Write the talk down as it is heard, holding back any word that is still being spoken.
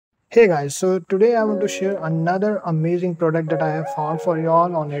Hey guys, so today I want to share another amazing product that I have found for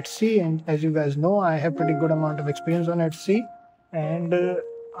y'all on Etsy. And as you guys know, I have pretty good amount of experience on Etsy. And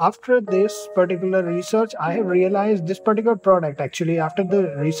after this particular research, I have realized this particular product, actually after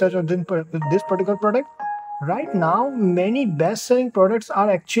the research of this particular product, right now many best-selling products are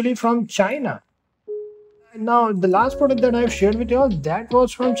actually from China. Now, the last product that I've shared with y'all, that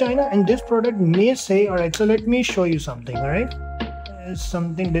was from China, and this product may say, alright, so let me show you something, alright?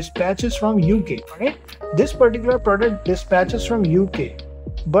 Something dispatches from UK, right? This particular product dispatches from UK,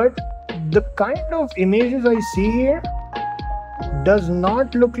 but the kind of images I see here does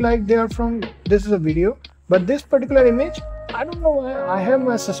not look like they are from, this is a video, but this particular image, I don't know why, I have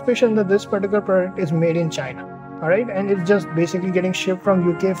my suspicion that this particular product is made in China. All right, and it's just basically getting shipped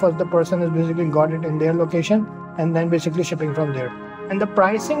from UK. First, the person has basically got it in their location and then basically shipping from there, and the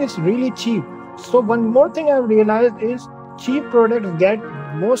pricing is really cheap. So one more thing I've realized is cheap products get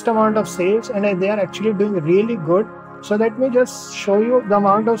most amount of sales, and they are actually doing really good. So let me just show you the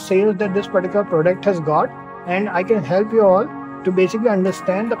amount of sales that this particular product has got, and I can help you all to basically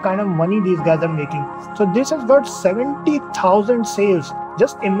understand the kind of money these guys are making. So this has got 70,000 sales.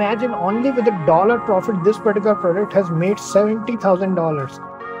 Just imagine, only with a dollar profit this particular product has made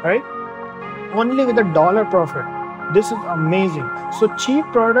 $70,000, right? Only with a dollar profit. This is amazing. So cheap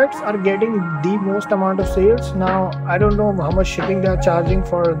products are getting the most amount of sales. Now I don't know how much shipping they are charging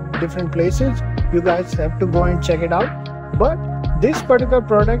for different places. You guys have to go and check it out. But this particular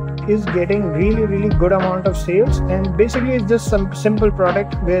product is getting really good amount of sales, and basically it's just some simple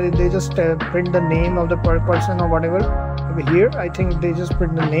product where they just print the name of the person or whatever. Over here I think they just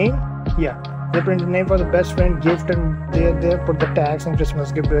print the name. Yeah, they print the name for the best friend gift, and they put the tags and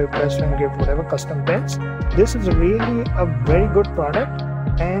Christmas gift, best friend gift, whatever, custom pens. This is really a very good product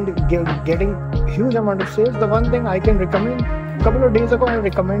and getting huge amount of sales. The one thing I can recommend, a couple of days ago I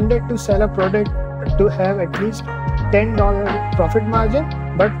recommended to sell a product to have at least $10 profit margin,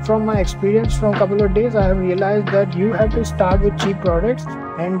 but from my experience from a couple of days I have realized that you have to start with cheap products.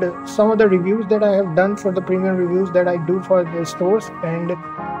 And some of the reviews that I have done for the premium reviews that I do for the stores, and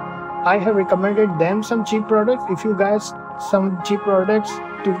I have recommended them some cheap products. If you guys some cheap products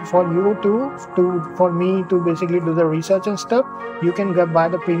for me to basically do the research and stuff, you can buy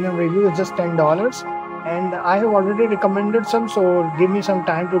the premium review. It's just $10, and I have already recommended some, so give me some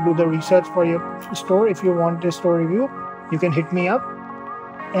time to do the research for your store. If you want a store review, you can hit me up,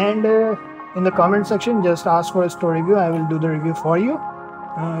 and in the comment section just ask for a store review. I will do the review for you.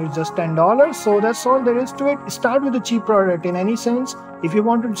 It's just $10, so that's all there is to it. Start with a cheap product. In any sense, if you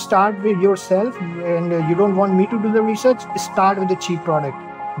want to start with yourself and you don't want me to do the research, start with a cheap product.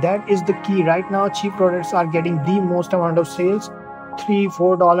 That is the key. Right now cheap products are getting the most amount of sales. $3,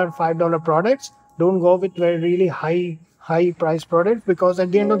 $4, $5 products. Don't go with very really high price products, because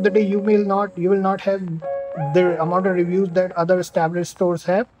at the end of the day you will not have the amount of reviews that other established stores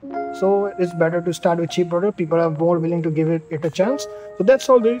have. So it's better to start with cheap product. People are more willing to give it a chance. So that's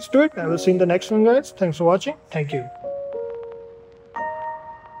all there is to it. I will see you in the next one, guys. Thanks for watching. Thank you.